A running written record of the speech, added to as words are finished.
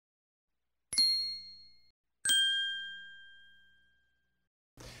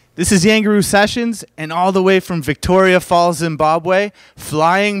This is Yangaroo Sessions, and all the way from Victoria Falls, Zimbabwe,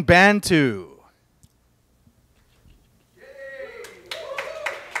 Flying Bantu.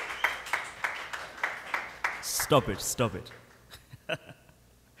 Stop it, stop it.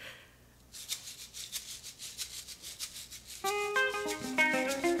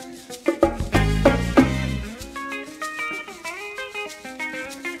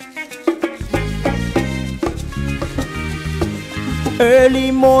 Early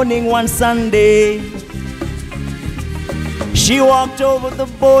morning one Sunday, she walked over the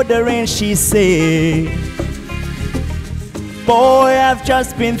border and she said, "Boy, I've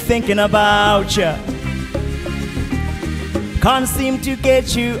just been thinking about you. Can't seem to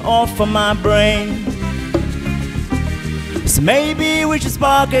get you off of my brain. So maybe we should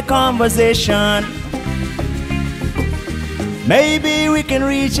spark a conversation. Maybe we can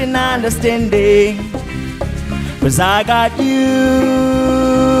reach an understanding. 'Cause I got you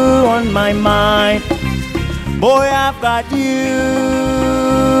on my mind. Boy, I've got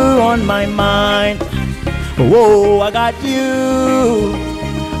you on my mind. Whoa, I got you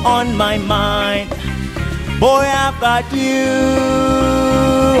on my mind. Boy, I've got you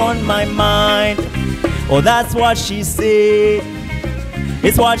on my mind." Oh, that's what she said.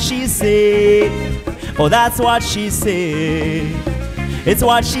 It's what she said. Oh, that's what she said. It's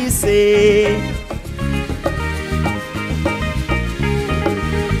what she said.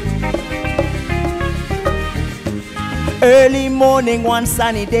 Early morning one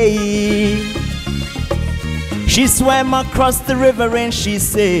sunny day, she swam across the river and she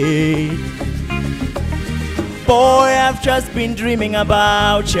said, "Boy, I've just been dreaming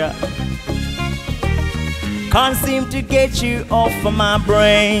about you. Can't seem to get you off of my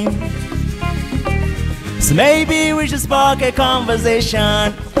brain. So maybe we should spark a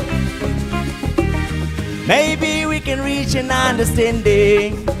conversation. Maybe we can reach an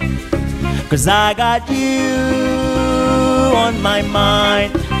understanding. 'Cause I got you on my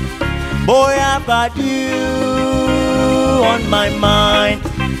mind. Boy, I've got you on my mind.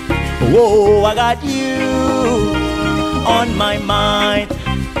 Whoa, I got you on my mind.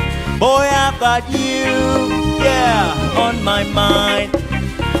 Boy, I've got you, yeah, on my mind."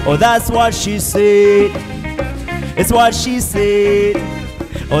 Oh, that's what she said. It's what she said.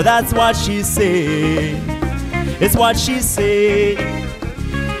 Oh, that's what she said. It's what she said.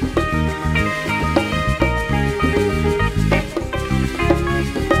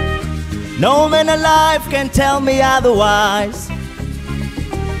 No man alive can tell me otherwise.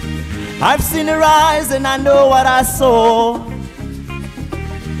 I've seen her eyes and I know what I saw.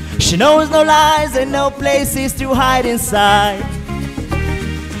 She knows no lies and no places to hide inside.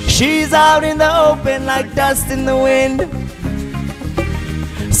 She's out in the open like dust in the wind.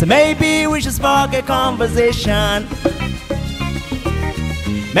 So maybe we should spark a conversation.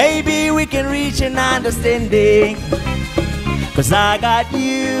 Maybe we can reach an understanding. 'Cause I got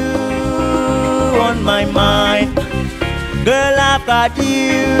you on my mind. Girl, I've got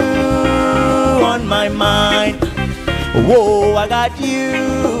you on my mind. Whoa, I got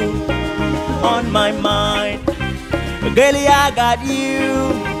you on my mind. Girlie, I got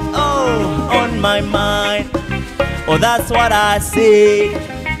you, oh, on my mind. Oh, that's what I say.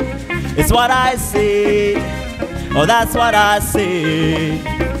 It's what I say. Oh, that's what I say.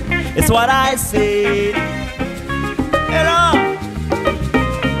 It's what I say. Hello.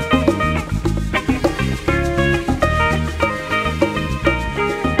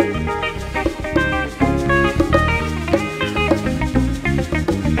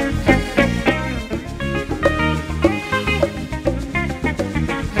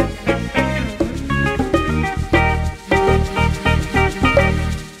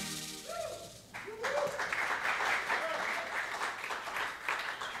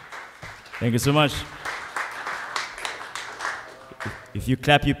 Thank you so much. If you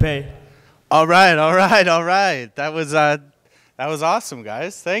clap, you pay. All right, all right, all right. That was awesome,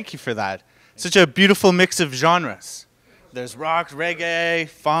 guys. Thank you for that. Such a beautiful mix of genres. There's rock, reggae,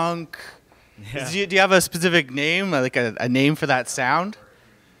 funk. Yeah. Do you have a specific name, like a name for that sound?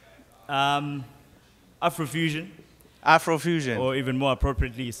 Afro-fusion. Afro-fusion. Or even more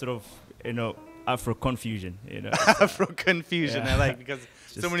appropriately, sort of, Afro-confusion. Afro-confusion, Yeah. I like, because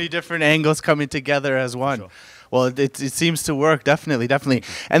so many different angles coming together as one. Sure. Well, it seems to work, definitely, definitely.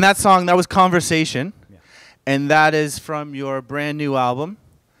 And that song, that was Conversation, Yeah. and that is from your brand new album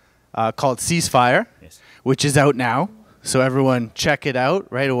called Ceasefire, Yes. which is out now. So everyone check it out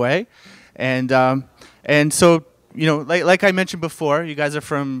right away. And so, you know, like I mentioned before, you guys are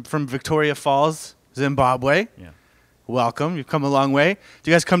from Victoria Falls, Zimbabwe. Yeah. Welcome. You've come a long way.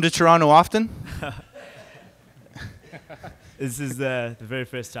 Do you guys come to Toronto often? This is the very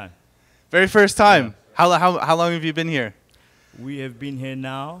first time. Very first time. Yeah. How long have you been here? We have been here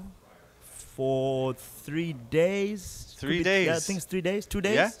now for 3 days. 3 days. Yeah, I think it's 3 days. 2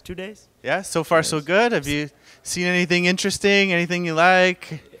 days. Yeah? 2 days. Yeah. So far, so good. Have you seen anything interesting? Anything you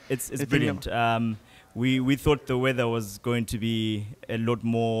like? It's brilliant. We thought the weather was going to be a lot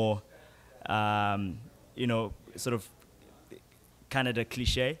more, sort of Canada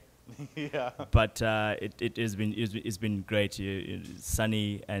cliche. Yeah. But it's been great. It's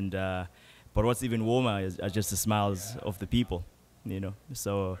sunny and but what's even warmer are just the smiles of the people.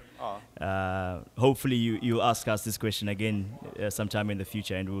 So hopefully you ask us this question again sometime in the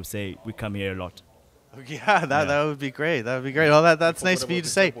future, and we'll say we come here a lot. Yeah, that would be great. That would be great. Well, that's nice for you to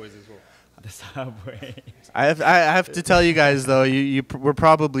say. The subway. I have to tell you guys though, you were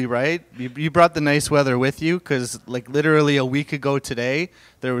probably right. You brought the nice weather with you, because like literally a week ago today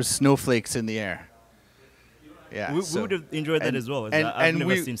there was snowflakes in the air. Yeah, we would have enjoyed that as well. I've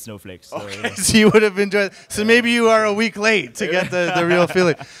never seen snowflakes. So, okay, so you would have enjoyed. So maybe you are a week late to get the real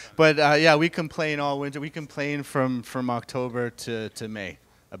feeling. But yeah, we complain all winter. We complain from October to May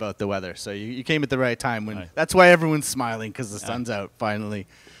about the weather. So you came at the right time when. That's why everyone's smiling, because the sun's out finally.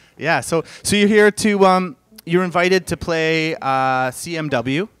 Yeah. So you're here to you're invited to play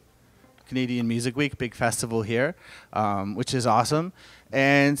CMW, Canadian Music Week, big festival here, which is awesome.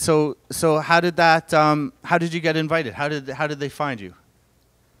 And so how did that? How did you get invited? How did they find you?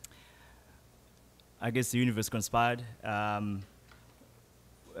 I guess the universe conspired.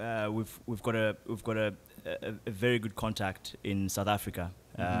 We've got a very good contact in South Africa.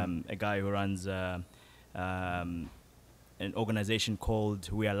 A guy who runs an organization called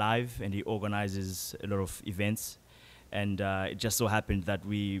We Are Live, and he organizes a lot of events. And it just so happened that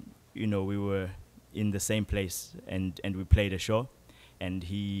we were in the same place, and we played a show. And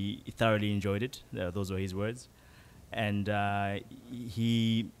he thoroughly enjoyed it. Those were his words. And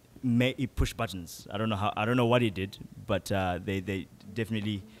he pushed buttons. I don't know what he did, but they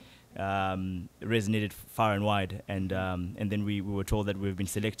definitely resonated far and wide. And then we were told that we've been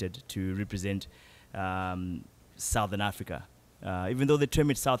selected to represent Southern Africa. Even though they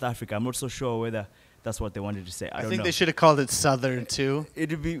term it South Africa, I'm not so sure whether that's what they wanted to say. I don't know. They should have called it Southern too.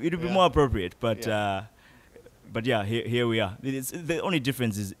 It'd be more appropriate, but. Yeah. But yeah, here we are. The only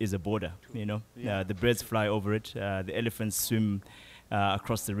difference is a border, Yeah. The birds fly over it. The elephants swim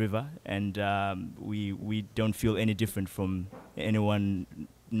across the river, and we don't feel any different from anyone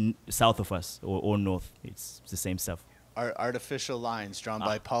south of us or north. It's the same stuff. Artificial lines drawn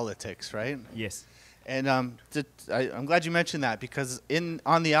by politics, right? Yes. And I'm glad you mentioned that, because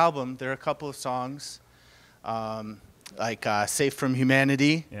on the album there are a couple of songs. Like Safe from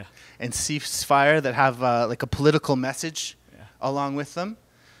Humanity and Ceasefire that have like a political message along with them.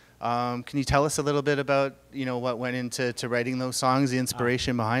 Can you tell us a little bit about what went into writing those songs, the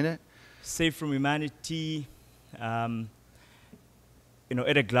inspiration behind it? Safe from Humanity, at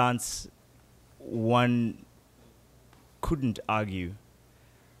a glance, one couldn't argue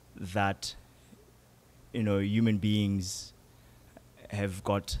that human beings have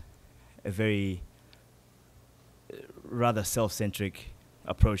got a very rather self-centric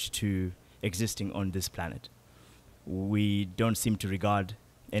approach to existing on this planet. We don't seem to regard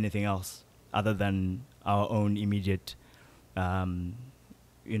anything else other than our own immediate,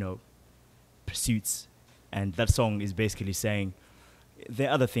 pursuits. And that song is basically saying there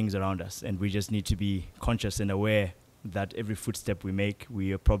are other things around us, and we just need to be conscious and aware that every footstep we make,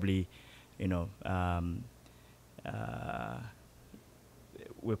 we are probably,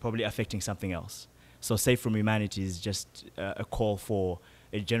 we're probably affecting something else. So Safe from Humanity is just a call for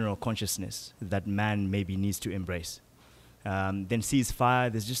a general consciousness that man maybe needs to embrace. Then Ceasefire,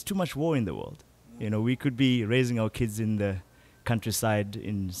 there's just too much war in the world. We could be raising our kids in the countryside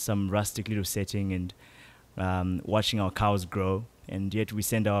in some rustic little setting and watching our cows grow, and yet we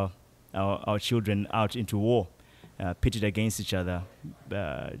send our children out into war, pitted against each other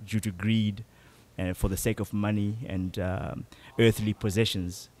due to greed and for the sake of money and earthly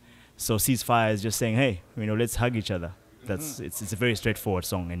possessions. So Ceasefire is just saying, hey, let's hug each other. It's a very straightforward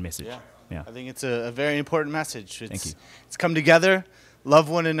song and message. Yeah. I think it's a very important message. Thank you. It's come together, love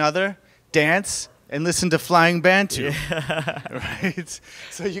one another, dance, and listen to Flying Bantu. Yeah. Right.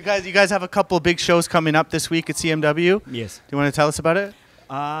 So you guys have a couple of big shows coming up this week at CMW. Yes. Do you want to tell us about it?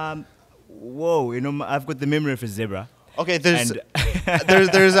 Whoa, I've got the memory of a zebra. Okay, there's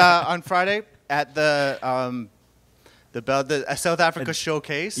on Friday at the South Africa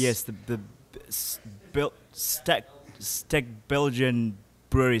showcase. Yes, the Stek Belgian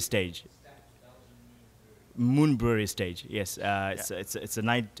brewery stage. Moon Brewery stage. Yes, it's a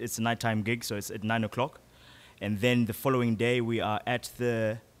nighttime gig, so it's at 9:00, And then the following day, we are at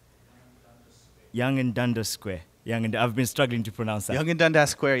the Yangaroo Square. I've been struggling to pronounce that. Yangaroo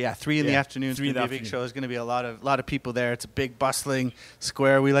Square, yeah, 3 in the afternoon. It's going to be a big afternoon. show. There's going to be a lot of people there. It's a big, bustling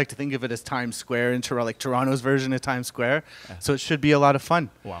square. We like to think of it as Times Square, in like Toronto's version of Times Square. So it should be a lot of fun.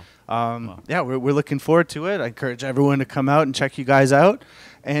 Wow. Yeah, we're looking forward to it. I encourage everyone to come out and check you guys out.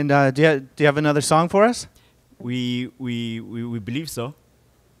 And do you have another song for us? We believe so.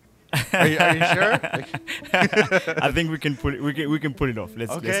 Are you sure? I think we can pull it off.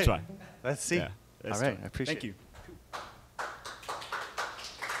 Let's try. Let's see. Yeah, all right, I appreciate it. Thank you.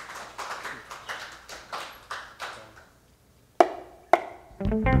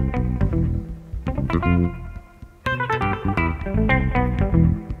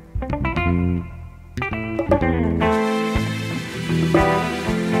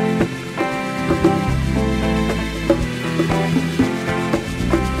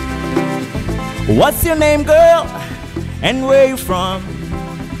 What's your name, girl? And where you from?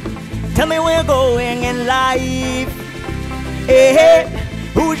 Tell me where you're going in life. Hey, hey,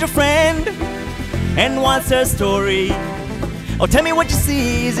 who's your friend? And what's her story? Oh, tell me what she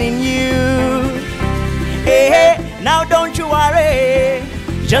sees in you. Hey, hey, now don't you worry.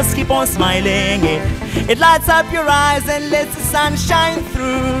 Just keep on smiling. It lights up your eyes and lets the sun shine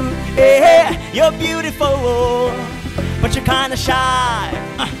through. Hey, hey, you're beautiful, but you're kinda shy.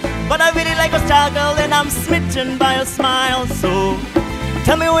 But I really like your struggle and I'm smitten by your smile. So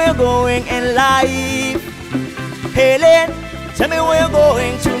tell me where you're going in life. Helen, tell me where you're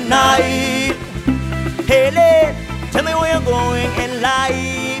going tonight. Helen, tell me where you're going in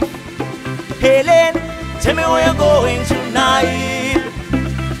life. Helen, tell me where you're going tonight.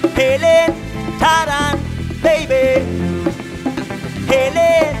 Helen, Taran, baby.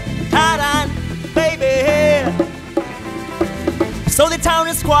 Helen, Taran, baby. So the town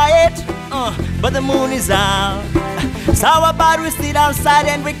is quiet, but the moon is out. So how about we sit outside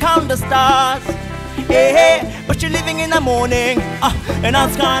and we count the stars? Hey, hey, but you're living in the morning, and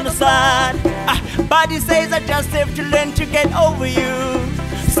that's kinda sad. Body says I just have to learn to get over you.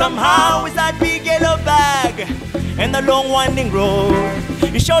 Somehow with that big yellow bag and the long winding road,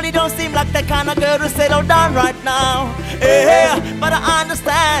 you surely don't seem like the kind of girl to settle down right now. Hey, hey, but I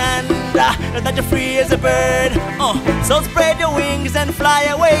understand that you're free as a bird. So spread your wings and fly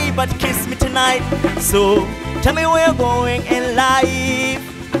away, but kiss me tonight. So tell me where you're going in life.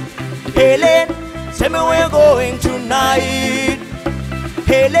 Helen, tell me where you're going tonight.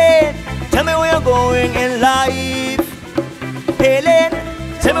 Helen, tell me where you're going in life. Helen,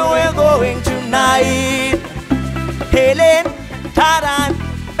 tell me where you're going tonight. Helen, Taran,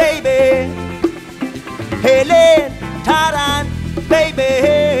 baby. Helen, Taran,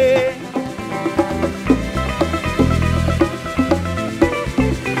 baby.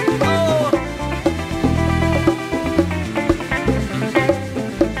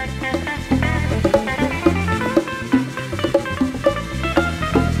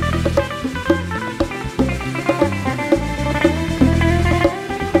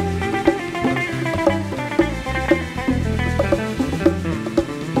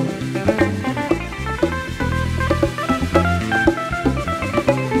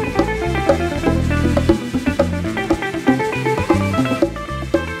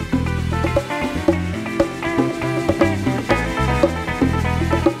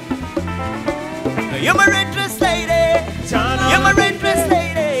 You're my red dress lady. You're my red dress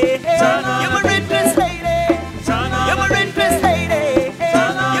lady. You're my red dress lady. You're my red dress lady.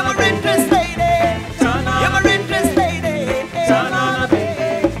 You're my red dress lady. You're my red dress lady.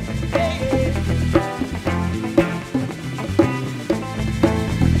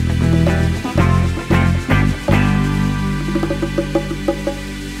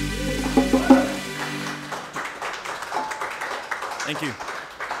 Thank you.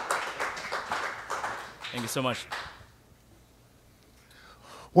 Thank you so much.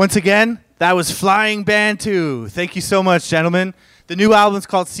 Once again, that was Flying Bantu. Thank you so much, gentlemen. The new album's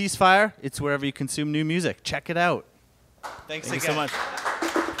called Ceasefire. It's wherever you consume new music. Check it out. Thanks again. Thank you so much.